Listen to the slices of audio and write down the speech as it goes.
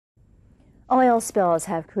Oil spills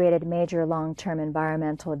have created major long-term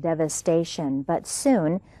environmental devastation, but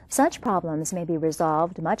soon such problems may be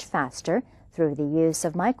resolved much faster through the use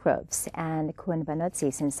of microbes. And Kun Banotsi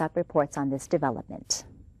Sinsap reports on this development.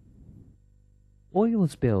 Oil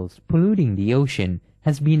spills polluting the ocean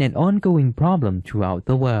has been an ongoing problem throughout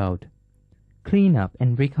the world. Cleanup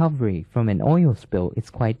and recovery from an oil spill is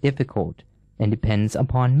quite difficult and depends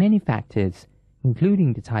upon many factors,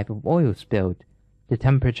 including the type of oil spilled, the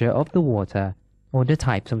temperature of the water, or the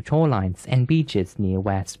types of shorelines and beaches near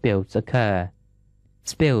where spills occur.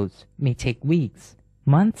 Spills may take weeks,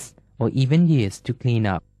 months, or even years to clean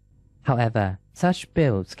up. However, such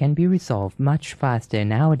spills can be resolved much faster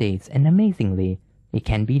nowadays, and amazingly, it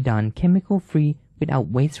can be done chemical-free without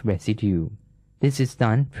waste residue. This is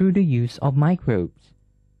done through the use of microbes.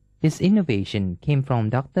 This innovation came from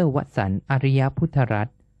Dr. Watsan Ariyaputarat,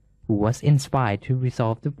 who was inspired to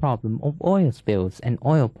resolve the problem of oil spills and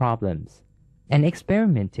oil problems, and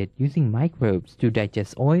experimented using microbes to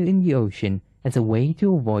digest oil in the ocean as a way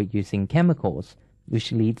to avoid using chemicals,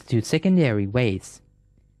 which leads to secondary waste.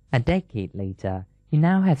 A decade later, he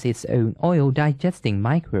now has his own oil-digesting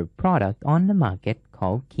microbe product on the market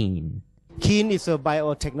called Keen. Keen is a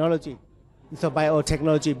biotechnology. It's a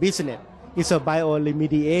biotechnology business. It's a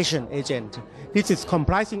bioremediation agent. This is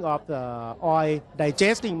comprising of the oil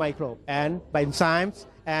digesting microbe and enzymes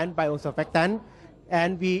and biosurfactant,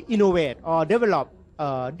 and we innovate or develop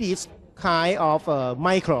this kind of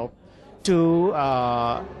microbe to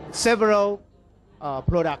several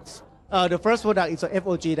products. The first product is a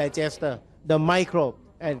FOG digester, the microbe,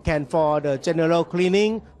 and can for the general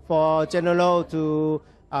cleaning, for general to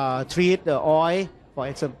treat the oil. For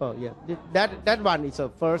example, yeah, that one is the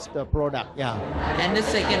first product. Yeah. And the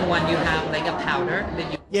second one, you have like a powder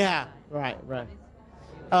that you. Yeah, right.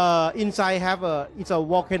 Inside have it's a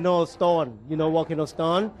volcano stone. You know volcano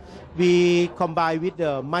stone. We combine with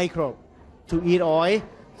the microbe to eat oil.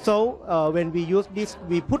 So when we use this,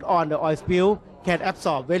 we put on the oil spill can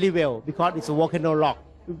absorb very well because it's a volcano rock,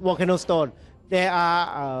 volcano stone. There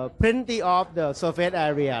are plenty of the surface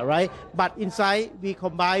area, right? But inside we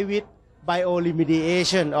combine with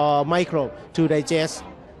bioremediation or microbe to digest.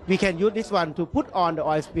 We can use this one to put on the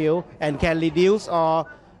oil spill and can reduce or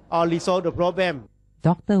resolve the problem.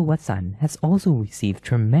 Dr. Watsan has also received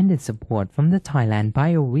tremendous support from the Thailand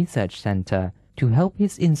Bio Research Center to help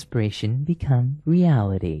his inspiration become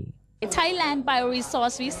reality. Thailand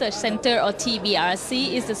Bioresource Research Center, or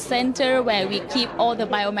TBRC, is a center where we keep all the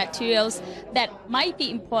biomaterials that might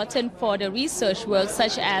be important for the research work,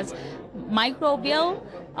 such as microbial,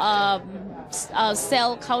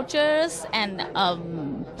 cell cultures, and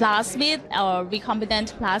plasmid or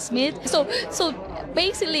recombinant plasmid. So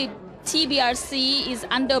basically, TBRC is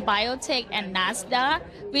under BIOTEC and NSTDA,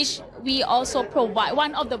 which we also provide.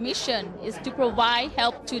 One of the mission is to provide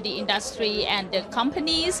help to the industry and the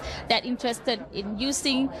companies that interested in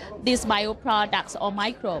using these bioproducts or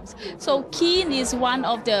microbes. So Keen is one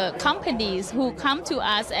of the companies who come to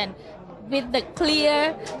us and with the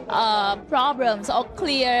clear problems or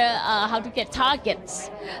clear how to get targets.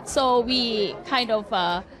 So we kind of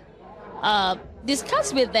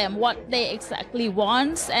discuss with them what they exactly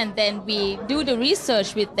want, and then we do the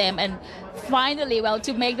research with them, and finally, well,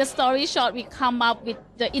 to make the story short, we come up with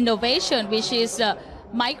the innovation, which is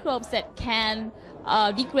microbes that can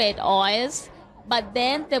degrade oils, but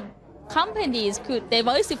then the companies could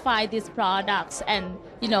diversify these products and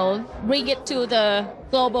bring it to the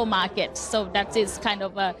global market. So that is kind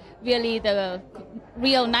of really the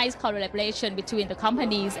real nice collaboration between the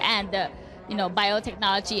companies and the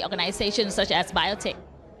biotechnology organizations such as BIOTEC.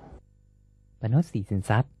 Banotsi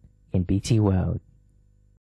Sinsap, NBT World.